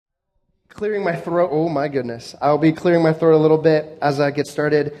clearing my throat. Oh my goodness. I'll be clearing my throat a little bit as I get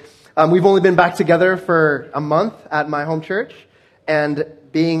started. We've only been back together for a month at my home church, and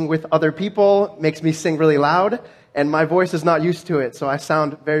being with other people makes me sing really loud, and my voice is not used to it, so I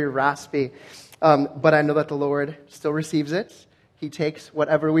sound very raspy. But I know that the Lord still receives it. He takes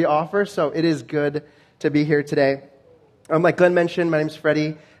whatever we offer, so it is good to be here today. Like Glenn mentioned, my name's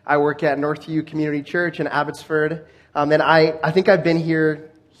Freddie. I work at Northview Community Church in Abbotsford, and I think I've been here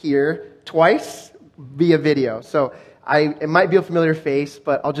twice via video. So it might be a familiar face,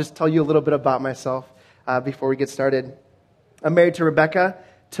 but I'll just tell you a little bit about myself before we get started. I'm married to Rebecca.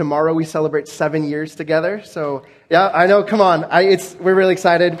 Tomorrow we celebrate 7 years together. So yeah, I know. Come on, we're really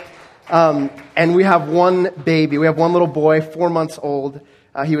excited. And we have one baby. We have one little boy, 4 months old.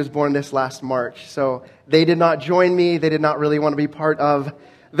 He was born this last March. So they did not join me. They did not really want to be part of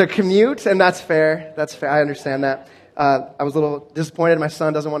the commute, and that's fair. That's fair. I understand that. I was a little disappointed. My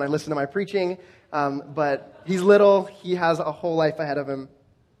son doesn't want to listen to my preaching, but he's little. He has a whole life ahead of him.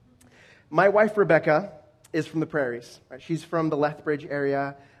 My wife, Rebecca, is from the prairies. Right? She's from the Lethbridge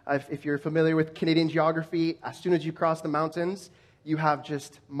area. If you're familiar with Canadian geography, as soon as you cross the mountains, you have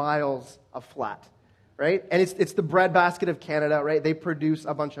just miles of flat, right? And it's the breadbasket of Canada, right? They produce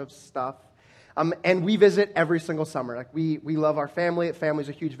a bunch of stuff. And we visit every single summer. Like we love our family. Family's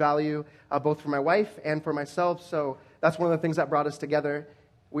a huge value, both for my wife and for myself. So that's one of the things that brought us together.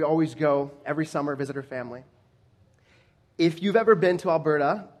 We always go every summer, visit our family. If you've ever been to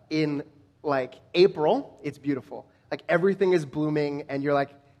Alberta in like April, it's beautiful. Like everything is blooming and you're like,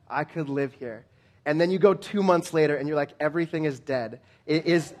 I could live here. And then you go 2 months later and you're like, everything is dead. It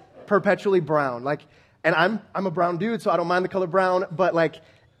is perpetually brown. And I'm a brown dude, so I don't mind the color brown, but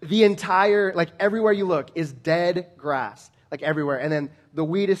the entire, everywhere you look is dead grass, everywhere. And then the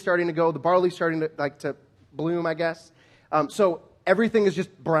wheat is starting to go, the barley's starting to bloom, I guess. So everything is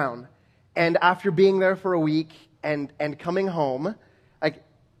just brown. And after being there for a week and coming home,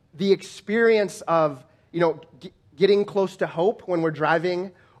 the experience of, getting close to hope when we're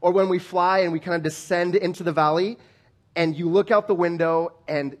driving or when we fly and we kind of descend into the valley and you look out the window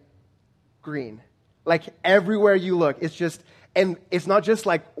and green. Everywhere you look, it's just... And it's not just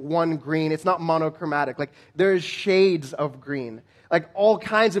one green. It's not monochromatic. There's shades of green. All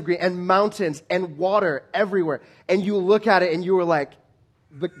kinds of green. And mountains and water everywhere. And you look at it and you were like,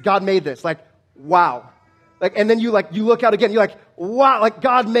 God made this. Wow. And then you look out again. You're like, wow.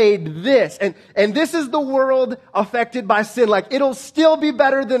 God made this. And this is the world affected by sin. It'll still be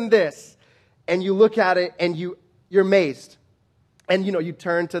better than this. And you look at it and you're amazed. And, you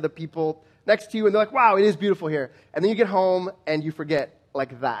turn to the people next to you, and they're like, wow, it is beautiful here. And then you get home, and you forget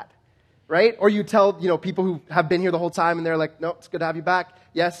that, right? Or you tell, people who have been here the whole time, and they're like, no, it's good to have you back.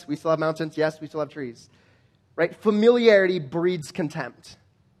 Yes, we still have mountains. Yes, we still have trees, right? Familiarity breeds contempt.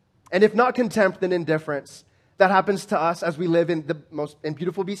 And if not contempt, then indifference. That happens to us as we live in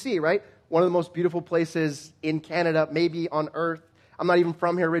beautiful BC, right? One of the most beautiful places in Canada, maybe on earth. I'm not even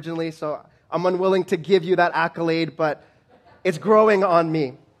from here originally, so I'm unwilling to give you that accolade, but it's growing on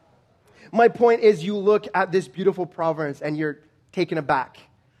me. My point is you look at this beautiful province and you're taken aback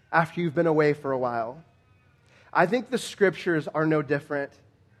after you've been away for a while. I think the scriptures are no different.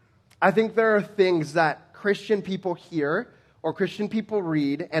 I think there are things that Christian people hear or Christian people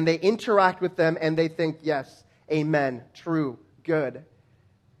read and they interact with them and they think, yes, amen, true, good.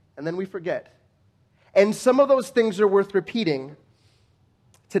 And then we forget. And some of those things are worth repeating.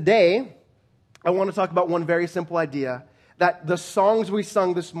 Today, I want to talk about one very simple idea. That the songs we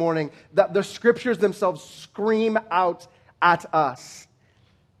sung this morning, that the scriptures themselves scream out at us.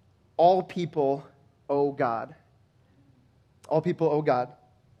 All people owe God. All people owe God.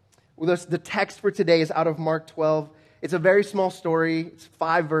 Well, the text for today is out of Mark 12. It's a very small story. It's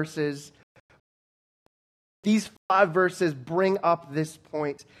 5 verses. These 5 verses bring up this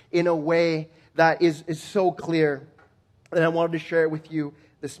point in a way that is so clear. And I wanted to share it with you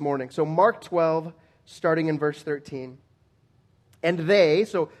this morning. So Mark 12, starting in verse 13. And they,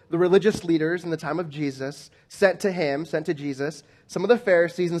 so the religious leaders in the time of Jesus, sent to Jesus, some of the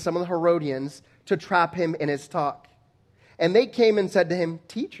Pharisees and some of the Herodians to trap him in his talk. And they came and said to him,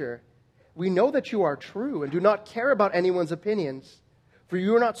 Teacher, we know that you are true and do not care about anyone's opinions, for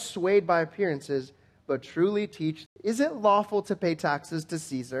you are not swayed by appearances, but truly teach, is it lawful to pay taxes to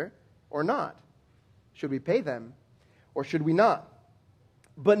Caesar or not? Should we pay them or should we not?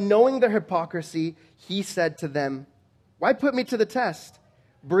 But knowing their hypocrisy, he said to them, Why put me to the test?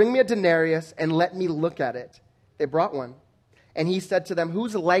 Bring me a denarius and let me look at it. They brought one. And he said to them,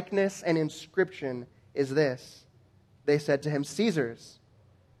 Whose likeness and inscription is this? They said to him, Caesar's.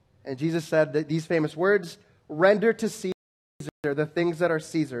 And Jesus said that these famous words, Render to Caesar the things that are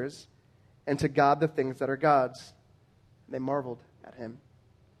Caesar's, and to God the things that are God's. And they marveled at him.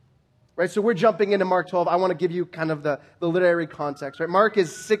 Right, so we're jumping into Mark 12. I want to give you kind of the literary context. Right, Mark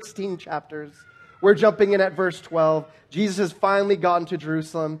is 16 chapters. We're jumping in at verse 12. Jesus has finally gotten to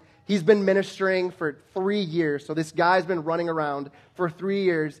Jerusalem. He's been ministering for 3 years. So this guy's been running around for 3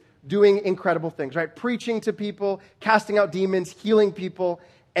 years doing incredible things, right? Preaching to people, casting out demons, healing people.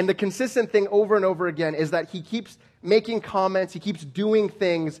 And the consistent thing over and over again is that he keeps making comments, he keeps doing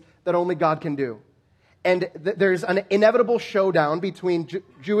things that only God can do. And there's an inevitable showdown between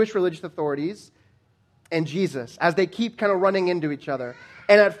Jewish religious authorities and Jesus as they keep kind of running into each other.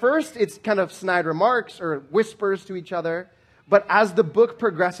 And at first, it's kind of snide remarks or whispers to each other. But as the book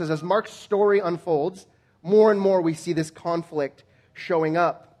progresses, as Mark's story unfolds, more and more we see this conflict showing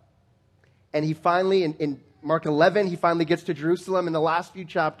up. And he finally, in Mark 11, he finally gets to Jerusalem. And the last few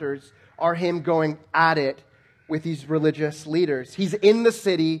chapters are him going at it with these religious leaders. He's in the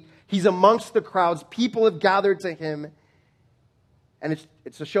city. He's amongst the crowds. People have gathered to him. And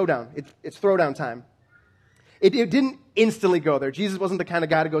it's a showdown. It's throwdown time. It didn't instantly go there. Jesus wasn't the kind of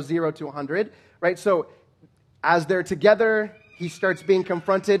guy to go 0 to 100, right? So as they're together, he starts being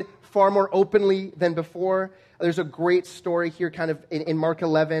confronted far more openly than before. There's a great story here kind of in Mark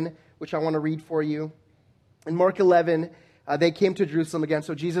 11, which I want to read for you. In Mark 11, they came to Jerusalem again.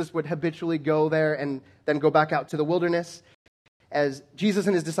 So Jesus would habitually go there and then go back out to the wilderness. As Jesus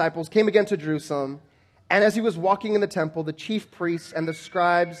and his disciples came again to Jerusalem, and as he was walking in the temple, the chief priests and the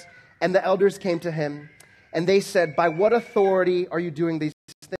scribes and the elders came to him, and they said, "By what authority are you doing these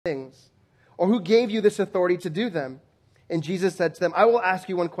things? Or who gave you this authority to do them?" And Jesus said to them, "I will ask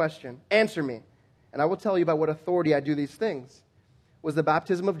you one question. Answer me, and I will tell you by what authority I do these things. Was the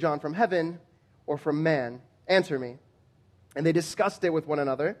baptism of John from heaven or from man? Answer me." And they discussed it with one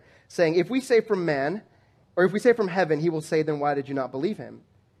another, saying, "If we say from man, or if we say from heaven, he will say, then why did you not believe him?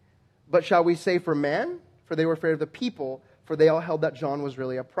 But shall we say from man?" For they were afraid of the people, for they all held that John was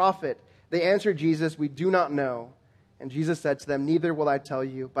really a prophet. They answered Jesus, "We do not know." And Jesus said to them, "Neither will I tell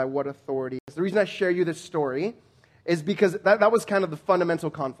you by what authority." The reason I share you this story is because that was kind of the fundamental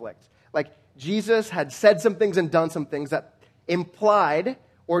conflict. Like, Jesus had said some things and done some things that implied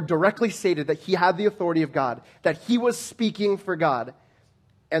or directly stated that he had the authority of God, that he was speaking for God.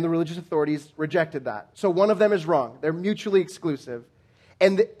 And the religious authorities rejected that. So one of them is wrong. They're mutually exclusive.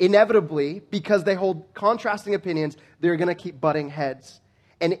 And inevitably, because they hold contrasting opinions, they're going to keep butting heads.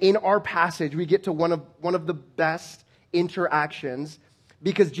 And in our passage, we get to one of the best interactions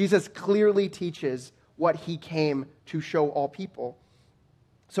because Jesus clearly teaches what he came to show all people.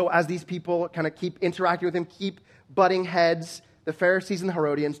 So as these people kind of keep interacting with him, keep butting heads, the Pharisees and the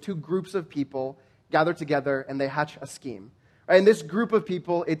Herodians, two groups of people, gather together and they hatch a scheme. And this group of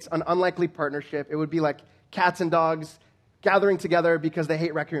people, it's an unlikely partnership. It would be like cats and dogs gathering together because they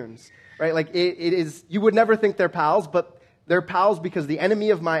hate raccoons, right? Like it is, you would never think they're pals, but they're pals because the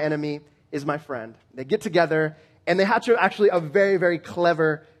enemy of my enemy is my friend. They get together and they hatch actually a very, very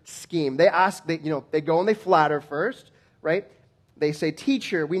clever scheme. They go and they flatter first, right? They say,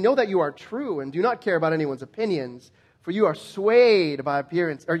 "Teacher, we know that you are true and do not care about anyone's opinions, for you are swayed by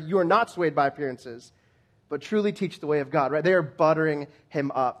appearance, or you are not swayed by appearances, but truly teach the way of God," right? They are buttering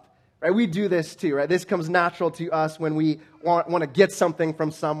him up, right? We do this too, right? This comes natural to us when we want to get something from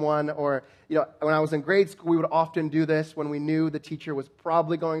someone, or, when I was in grade school, we would often do this when we knew the teacher was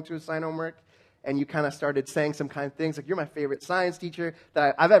probably going to assign homework, and you kind of started saying some kind of things like, "You're my favorite science teacher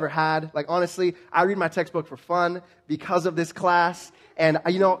that I've ever had." Like, honestly, I read my textbook for fun because of this class, and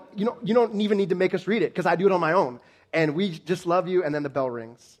you don't even need to make us read it because I do it on my own. And we just love you, and then the bell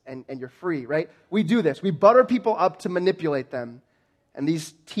rings, and you're free, right? We do this. We butter people up to manipulate them. And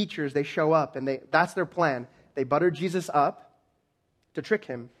these teachers, they show up, and that's their plan. They butter Jesus up to trick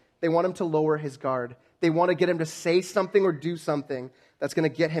him. They want him to lower his guard. They want to get him to say something or do something that's going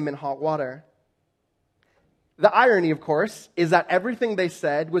to get him in hot water. The irony, of course, is that everything they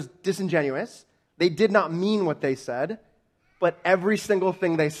said was disingenuous. They did not mean what they said, but every single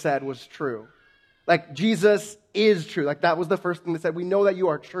thing they said was true. Like, Jesus is true. Like, that was the first thing they said. "We know that you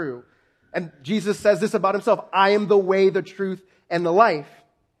are true." And Jesus says this about himself: "I am the way, the truth, and the life."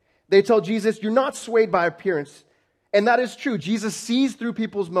 They tell Jesus, "You're not swayed by appearance." And that is true. Jesus sees through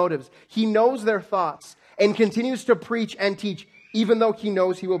people's motives. He knows their thoughts and continues to preach and teach, even though he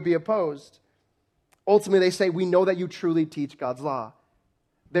knows he will be opposed. Ultimately, they say, "We know that you truly teach God's law."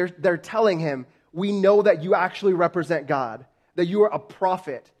 They're telling him, "We know that you actually represent God, that you are a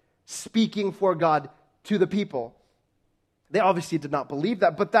prophet speaking for God to the people." They obviously did not believe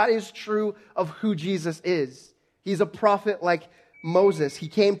that, but that is true of who Jesus is. He's a prophet like Moses. He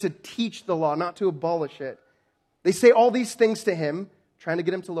came to teach the law, not to abolish it. They say all these things to him, trying to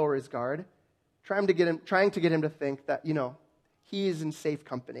get him to lower his guard. trying to get him to think that, he is in safe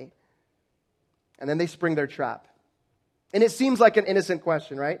company. And then they spring their trap. And it seems like an innocent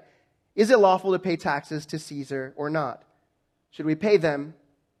question, right? Is it lawful to pay taxes to Caesar or not? Should we pay them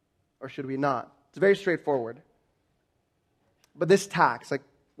or should we not? It's very straightforward. But this tax,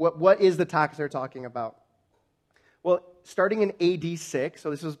 what is the tax they're talking about? Well, starting in AD 6,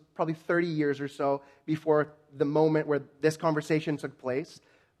 so this was probably 30 years or so before the moment where this conversation took place,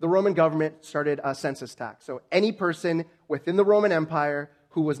 the Roman government started a census tax. So any person within the Roman Empire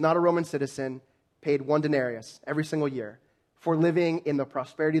who was not a Roman citizen paid 1 denarius every single year for living in the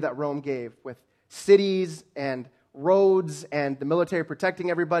prosperity that Rome gave, with cities and roads and the military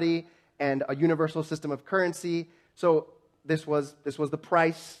protecting everybody and a universal system of currency. So this was the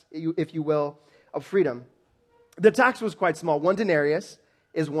price, if you will, of freedom. The tax was quite small. 1 denarius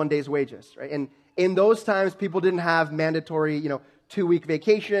is 1 day's wages, right? And in those times, people didn't have mandatory, 2-week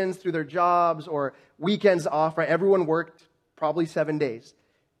vacations through their jobs or weekends off, right? Everyone worked probably 7 days.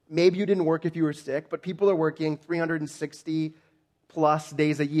 Maybe you didn't work if you were sick, but people are working 360 plus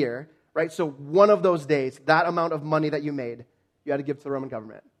days a year, right? So one of those days, that amount of money that you made, you had to give to the Roman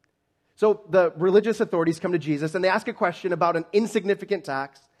government. So the religious authorities come to Jesus and they ask a question about an insignificant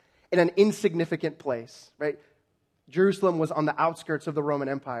tax in an insignificant place, right? Jerusalem was on the outskirts of the Roman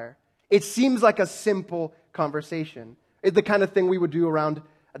Empire. It seems like a simple conversation. It's the kind of thing we would do around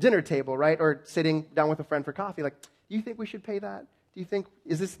a dinner table, right? Or sitting down with a friend for coffee. Like, do you think we should pay that?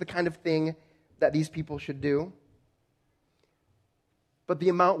 Is this the kind of thing that these people should do? But the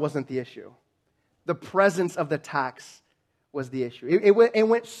amount wasn't the issue. The presence of the tax was the issue. It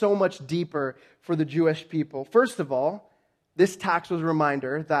went so much deeper for the Jewish people. First of all, this tax was a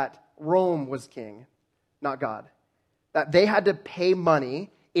reminder that Rome was king, not God. That they had to pay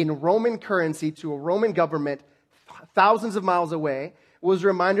money in Roman currency to a Roman government thousands of miles away was a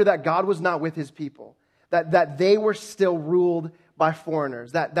reminder that God was not with his people. That they were still ruled by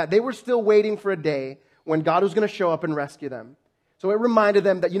foreigners. That they were still waiting for a day when God was going to show up and rescue them. So it reminded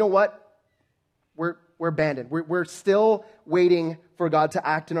them that, you know what? We're abandoned. We're still waiting for God to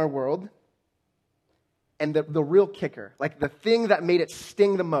act in our world. And the real kicker, like the thing that made it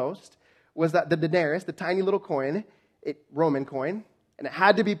sting the most, was that the denarius, the tiny little coin, Roman coin, and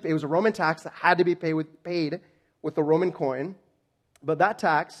it was a Roman tax that had to be paid with the Roman coin. But that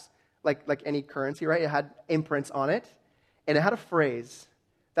tax, like any currency, right, it had imprints on it, and it had a phrase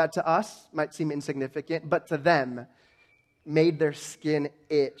that to us might seem insignificant, but to them made their skin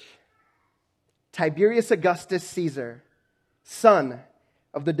itch. Tiberius Augustus Caesar, son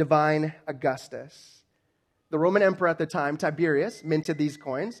of the divine Augustus. The Roman emperor at the time, Tiberius, minted these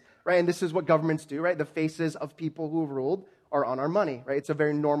coins, right? And this is what governments do, right? The faces of people who have ruled are on our money, right? It's a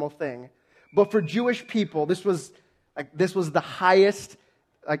very normal thing. But for Jewish people, this was the highest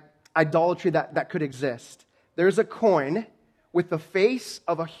idolatry that could exist. There's a coin with the face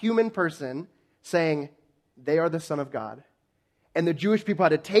of a human person saying they are the Son of God. And the Jewish people had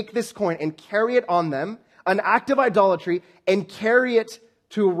to take this coin and carry it on them, an act of idolatry, and carry it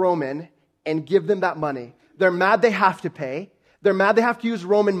to a Roman and give them that money. They're mad they have to pay. They're mad they have to use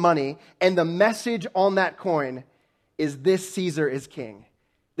Roman money. And the message on that coin is this Caesar is king.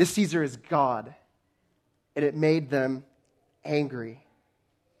 This Caesar is God. And it made them angry.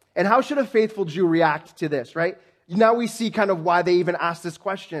 And how should a faithful Jew react to this, right? Now we see kind of why they even asked this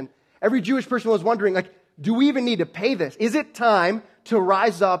question. Every Jewish person was wondering, do we even need to pay this? Is it time to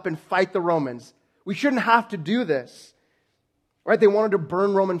rise up and fight the Romans? We shouldn't have to do this. Right? They wanted to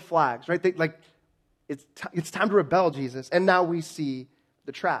burn Roman flags, right? It's time to rebel, Jesus. And now we see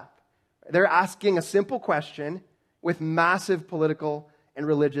the trap. They're asking a simple question with massive political and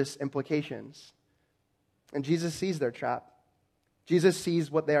religious implications. And Jesus sees their trap. Jesus sees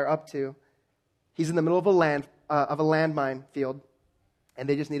what they are up to. He's in the middle of a landmine field, and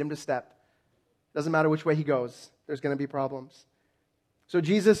they just need him to step. Doesn't matter which way he goes, there's going to be problems. So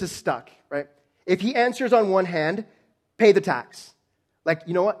Jesus is stuck, right? If he answers on one hand, pay the tax.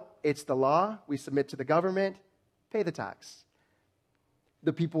 You know what? It's the law. We submit to the government. Pay the tax.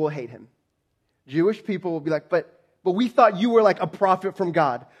 The people will hate him. Jewish people will be like, but we thought you were like a prophet from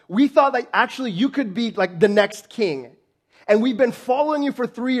God. We thought that actually you could be like the next king. And we've been following you for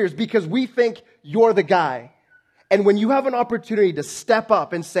 3 years because we think you're the guy. And when you have an opportunity to step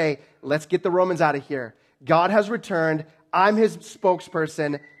up and say, let's get the Romans out of here. God has returned. I'm his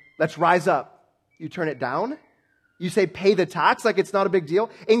spokesperson. Let's rise up. You turn it down. You say pay the tax like it's not a big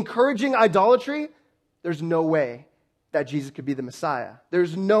deal. Encouraging idolatry. There's no way that Jesus could be the Messiah.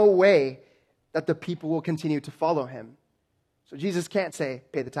 There's no way that the people will continue to follow him. So Jesus can't say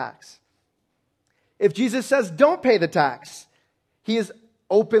pay the tax. If Jesus says don't pay the tax, he is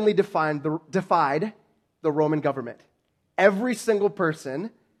openly defied the Roman government. Every single person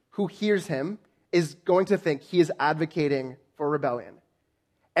who hears him is going to think he is advocating for rebellion.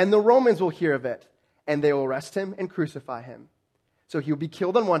 And the Romans will hear of it, and they will arrest him and crucify him. So he will be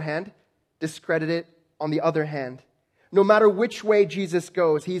killed on one hand, discredited on the other hand. No matter which way Jesus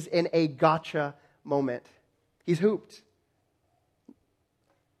goes, he's in a gotcha moment. He's hooped.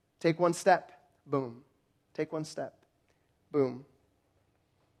 Take one step, boom. Take one step, boom.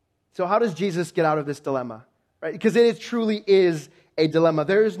 So how does Jesus get out of this dilemma? Right? Because it truly is a dilemma.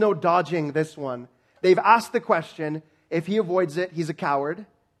 There is no dodging this one. They've asked the question. If he avoids it, he's a coward.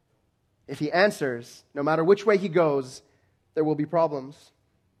 If he answers, no matter which way he goes, there will be problems.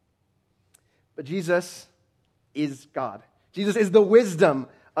 But Jesus is God. Jesus is the wisdom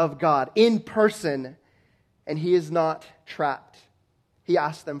of God in person, and he is not trapped. He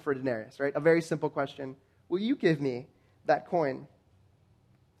asked them for a denarius, right? A very simple question. Will you give me that coin?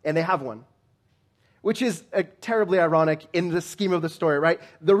 And they have one, which is terribly ironic in the scheme of the story, right?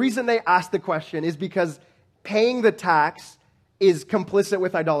 The reason they asked the question is because paying the tax is complicit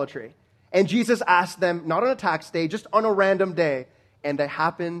with idolatry. And Jesus asked them, not on a tax day, just on a random day, and they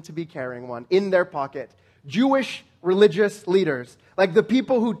happened to be carrying one in their pocket. Jewish religious leaders, like the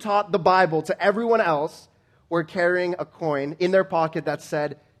people who taught the Bible to everyone else, were carrying a coin in their pocket that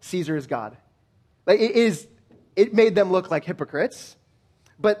said, Caesar is God. Like it made them look like hypocrites.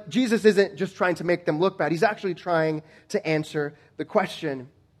 But Jesus isn't just trying to make them look bad. He's actually trying to answer the question.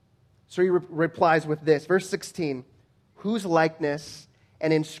 So he replies with this. Verse 16, whose likeness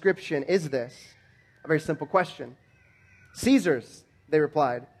and inscription is this? A very simple question. Caesar's, they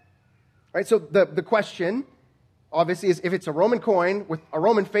replied. Right. So the question, obviously, is if it's a Roman coin with a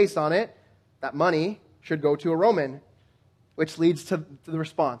Roman face on it, that money should go to a Roman, which leads to the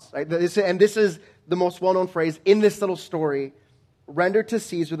response. Right? And this is the most well-known phrase in this little story. Render to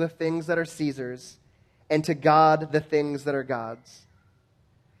Caesar the things that are Caesar's, and to God the things that are God's.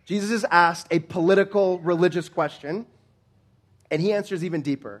 Jesus is asked a political, religious question, and he answers even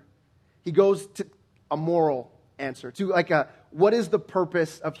deeper. He goes to a moral answer, to what is the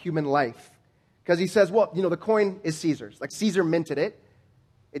purpose of human life? Because he says, well, the coin is Caesar's. Like Caesar minted it.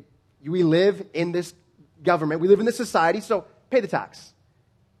 We live in this government. We live in this society, so pay the tax.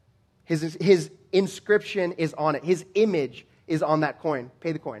 His inscription is on it. His image is on that coin.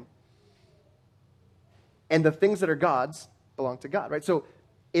 Pay the coin. And the things that are God's belong to God, right? So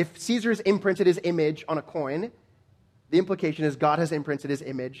if Caesar's imprinted his image on a coin, the implication is God has imprinted his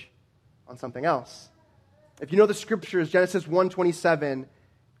image on something else. If you know the scriptures, Genesis 1:27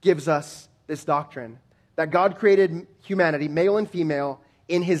 gives us this doctrine that God created humanity, male and female,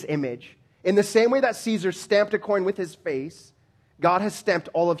 in his image. In the same way that Caesar stamped a coin with his face, God has stamped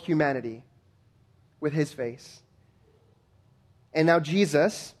all of humanity with his face. And now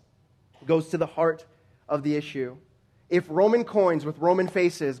Jesus goes to the heart of the issue. If Roman coins with Roman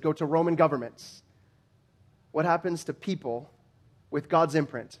faces go to Roman governments, what happens to people with God's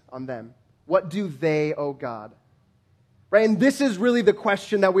imprint on them? What do they owe God? Right? And this is really the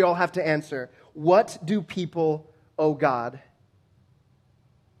question that we all have to answer. What do people owe God?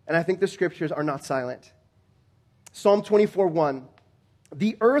 And I think the scriptures are not silent. Psalm 24:1.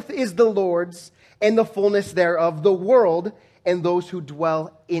 The earth is the Lord's and the fullness thereof, the world and those who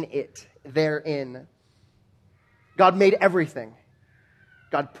dwell in it, therein. God made everything.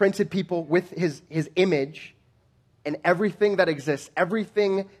 God printed people with his image, and everything that exists,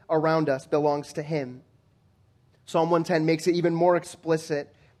 everything around us belongs to him. Psalm 110 makes it even more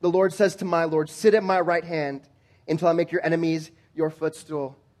explicit. The Lord says to my Lord, sit at my right hand until I make your enemies your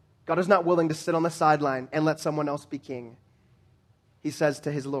footstool. God is not willing to sit on the sideline and let someone else be king. He says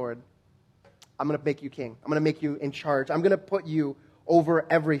to his Lord, I'm going to make you king. I'm going to make you in charge. I'm going to put you over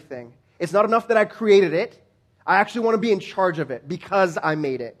everything. It's not enough that I created it. I actually want to be in charge of it because I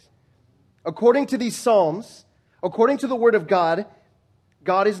made it. According to these Psalms, according to the Word of God,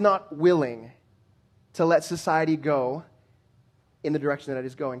 God is not willing to let society go in the direction that it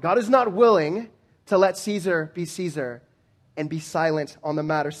is going. God is not willing to let Caesar be Caesar and be silent on the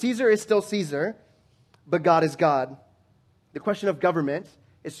matter. Caesar is still Caesar, but God is God. The question of government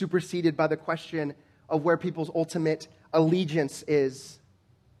is superseded by the question of where people's ultimate allegiance is.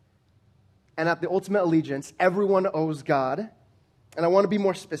 And at the ultimate allegiance, everyone owes God. And I want to be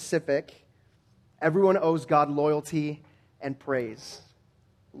more specific. Everyone owes God loyalty and praise.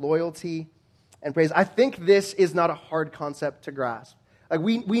 Loyalty and praise. I think this is not a hard concept to grasp. Like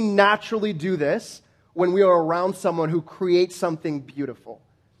we naturally do this when we are around someone who creates something beautiful.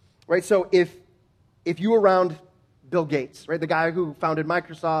 Right? So if you were around Bill Gates, right, the guy who founded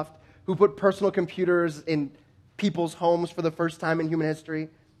Microsoft, who put personal computers in people's homes for the first time in human history.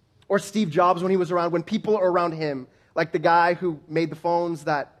 Or Steve Jobs when he was around, when people are around him, like the guy who made the phones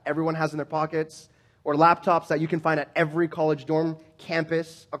that everyone has in their pockets, or laptops that you can find at every college dorm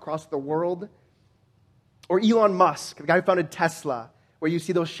campus across the world. Or Elon Musk, the guy who founded Tesla, where you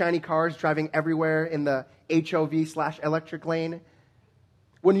see those shiny cars driving everywhere in the HOV/electric lane.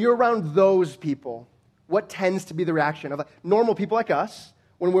 When you're around those people, what tends to be the reaction of normal people like us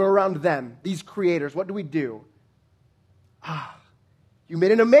when we're around them, these creators? What do we do? You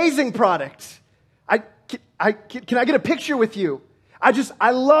made an amazing product. Can I get a picture with you?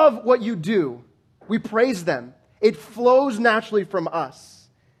 I love what you do. We praise them. It flows naturally from us.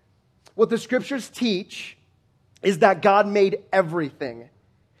 What the scriptures teach is that God made everything.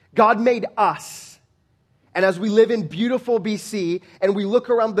 God made us. And as we live in beautiful BC and we look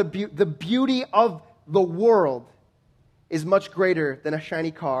around, the beauty of the world is much greater than a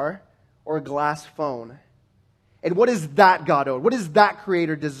shiny car or a glass phone. And what is that God owed? What does that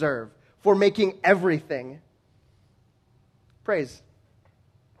Creator deserve for making everything? Praise.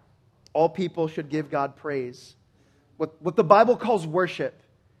 All people should give God praise. What the Bible calls worship,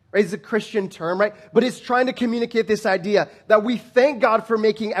 right, is a Christian term, right? But it's trying to communicate this idea that we thank God for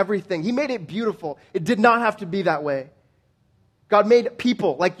making everything. He made it beautiful. It did not have to be that way. God made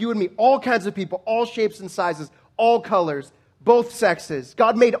people like you and me, all kinds of people, all shapes and sizes, all colors, both sexes.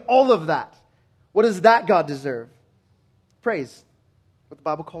 God made all of that. What does that God deserve? Praise. What the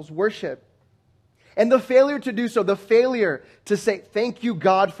Bible calls worship. And the failure to do so, the failure to say, thank you,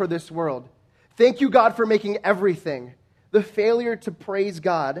 God, for this world. Thank you, God, for making everything. The failure to praise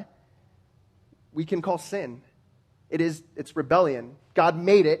God, we can call sin. It's rebellion. God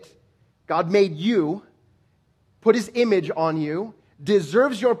made it. God made you, put His image on you,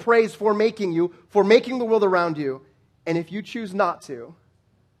 deserves your praise for making you, for making the world around you. And if you choose not to,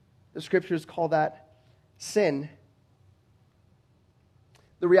 the scriptures call that sin.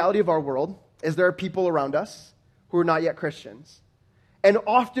 The reality of our world is there are people around us who are not yet Christians. And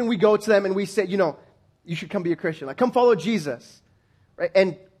often we go to them and we say, you should come be a Christian. Like, come follow Jesus. Right?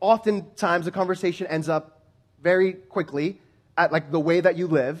 And oftentimes the conversation ends up very quickly at like the way that you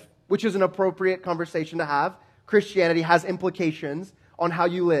live, which is an appropriate conversation to have. Christianity has implications on how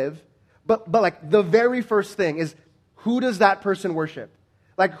you live. But like the very first thing is, who does that person worship?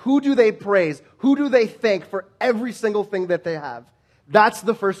 Like, who do they praise? Who do they thank for every single thing that they have? That's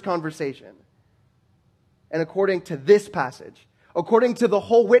the first conversation. And according to this passage, according to the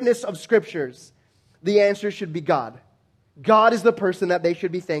whole witness of scriptures, the answer should be God. God is the person that they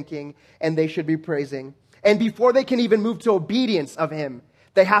should be thanking and they should be praising. And before they can even move to obedience of Him,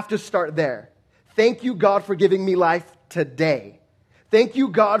 they have to start there. Thank you, God, for giving me life today. Thank you,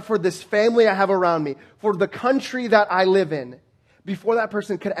 God, for this family I have around me, for the country that I live in. Before that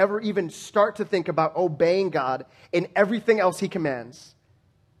person could ever even start to think about obeying God in everything else He commands,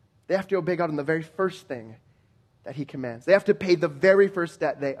 they have to obey God in the very first thing that He commands. They have to pay the very first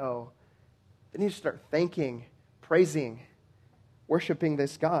debt they owe. They need to start thanking, praising, worshiping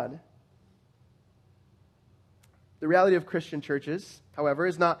this God. The reality of Christian churches, however,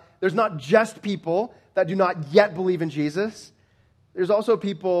 is there's not just people that do not yet believe in Jesus. There's also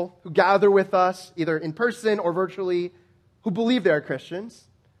people who gather with us, either in person or virtually, who believe they are Christians.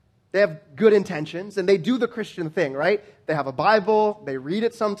 They have good intentions, and they do the Christian thing, right? They have a Bible, they read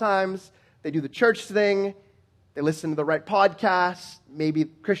it sometimes, they do the church thing, they listen to the right podcasts, maybe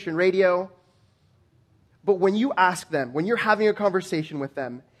Christian radio. But when you ask them, when you're having a conversation with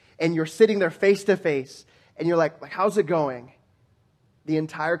them, and you're sitting there face to face, and you're like, how's it going? The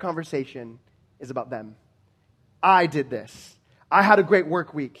entire conversation is about them. I did this. I had a great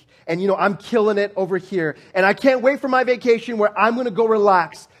work week. And I'm killing it over here. And I can't wait for my vacation where I'm going to go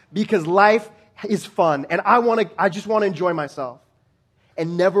relax because life is fun. And I just want to enjoy myself.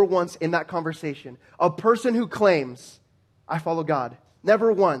 And never once in that conversation, a person who claims, I follow God,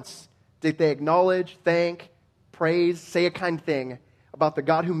 never once did they acknowledge, thank, praise, say a kind thing about the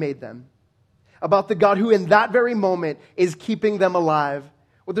God who made them. About the God who in that very moment is keeping them alive.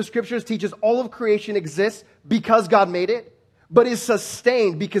 What the scriptures teach is all of creation exists because God made it, but is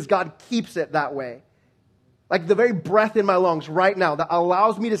sustained because God keeps it that way. Like the very breath in my lungs right now that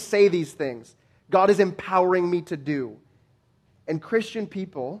allows me to say these things, God is empowering me to do. And Christian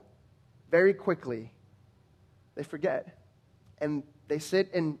people, very quickly, they forget. And they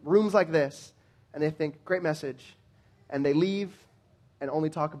sit in rooms like this, and they think, great message. And they leave and only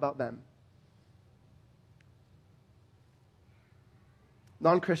talk about them.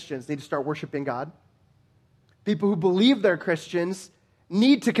 Non-Christians need to start worshiping God. People who believe they're Christians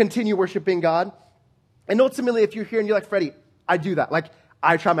need to continue worshiping God. And ultimately, if you're here and you're like, Freddie, I do that. Like,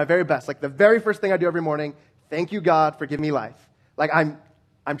 I try my very best. Like, the very first thing I do every morning, thank you, God, for giving me life. Like,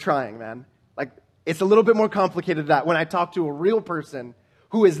 I'm trying, man. Like, it's a little bit more complicated than that when I talk to a real person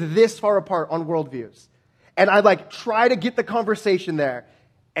who is this far apart on worldviews. And I, like, try to get the conversation there,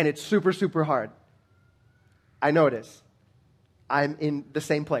 and it's super, super hard. I know it is. I'm in the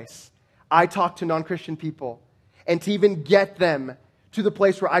same place. I talk to non-Christian people, and to even get them to the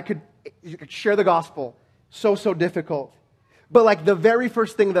place where I could share the gospel, so difficult. But like the very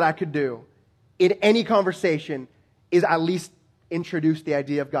first thing that I could do in any conversation is at least introduce the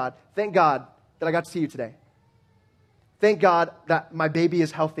idea of God. Thank God that I got to see you today. Thank God that my baby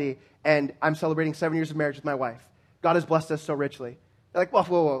is healthy and I'm celebrating 7 years of marriage with my wife. God has blessed us so richly. They're like,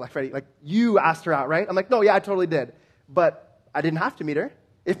 whoa, like Freddie, like you asked her out, right? I'm like, no, yeah, I totally did. But I didn't have to meet her.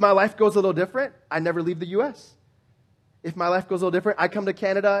 If my life goes a little different, I never leave the U.S. If my life goes a little different, I come to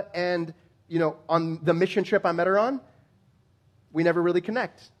Canada and, on the mission trip I met her on, we never really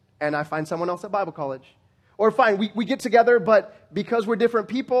connect. And I find someone else at Bible college. Or fine, we get together, but because we're different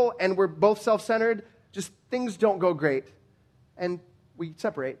people and we're both self-centered, just things don't go great. And we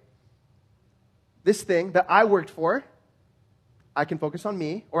separate. This thing that I worked for, I can focus on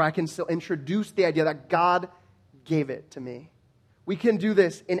me, or I can still introduce the idea that God gave it to me. We can do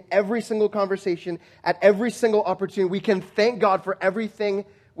this in every single conversation, at every single opportunity. We can thank God for everything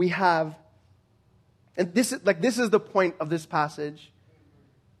we have. And this is the point of this passage.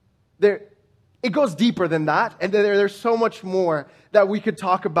 It goes deeper than that, and there's so much more that we could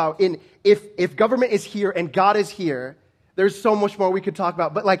talk about. If government is here and God is here, there's so much more we could talk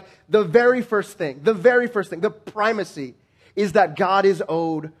about. But like the very first thing, the primacy is that God is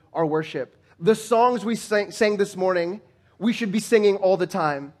owed our worship. The songs we sang this morning, we should be singing all the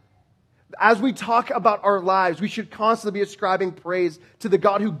time. As we talk about our lives, we should constantly be ascribing praise to the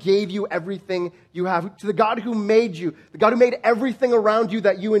God who gave you everything you have, to the God who made you, the God who made everything around you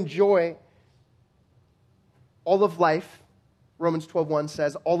that you enjoy. All of life, Romans 12:1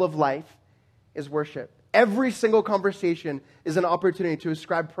 says, all of life is worship. Every single conversation is an opportunity to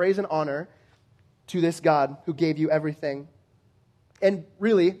ascribe praise and honor to this God who gave you everything. And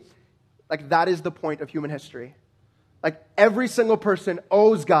really, like that is the point of human history. Like every single person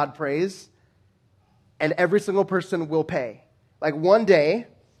owes God praise, and every single person will pay. Like one day,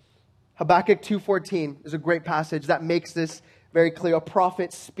 Habakkuk 2:14 is a great passage that makes this very clear. A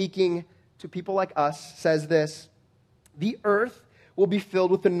prophet speaking to people like us says this: the earth will be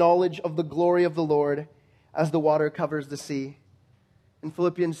filled with the knowledge of the glory of the Lord as the water covers the sea. In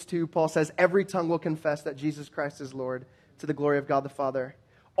Philippians 2, Paul says, every tongue will confess that Jesus Christ is Lord, to the glory of God the Father.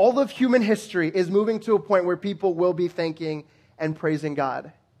 All of human history is moving to a point where people will be thanking and praising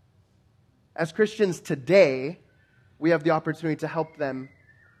God. As Christians today, we have the opportunity to help them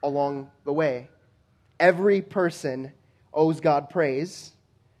along the way. Every person owes God praise.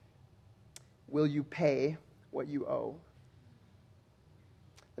 Will you pay what you owe?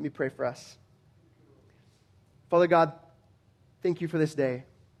 Let me pray for us. Father God, thank you for this day.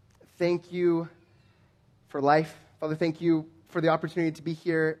 Thank you for life. Father, thank you for the opportunity to be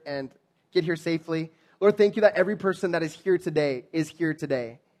here and get here safely. Lord, thank you that every person that is here today is here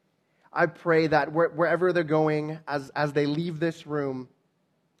today. I pray that wherever they're going, as they leave this room,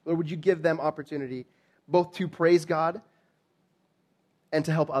 Lord, would you give them opportunity both to praise God and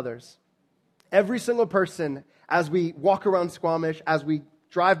to help others. Every single person, as we walk around Squamish, as we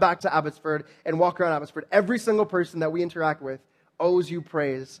drive back to Abbotsford and walk around Abbotsford, every single person that we interact with owes you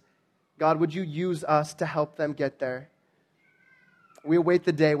praise. God, would you use us to help them get there? We await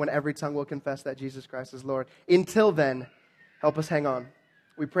the day when every tongue will confess that Jesus Christ is Lord. Until then, help us hang on.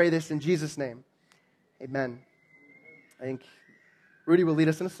 We pray this in Jesus' name. Amen. I think Rudy will lead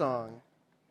us in a song.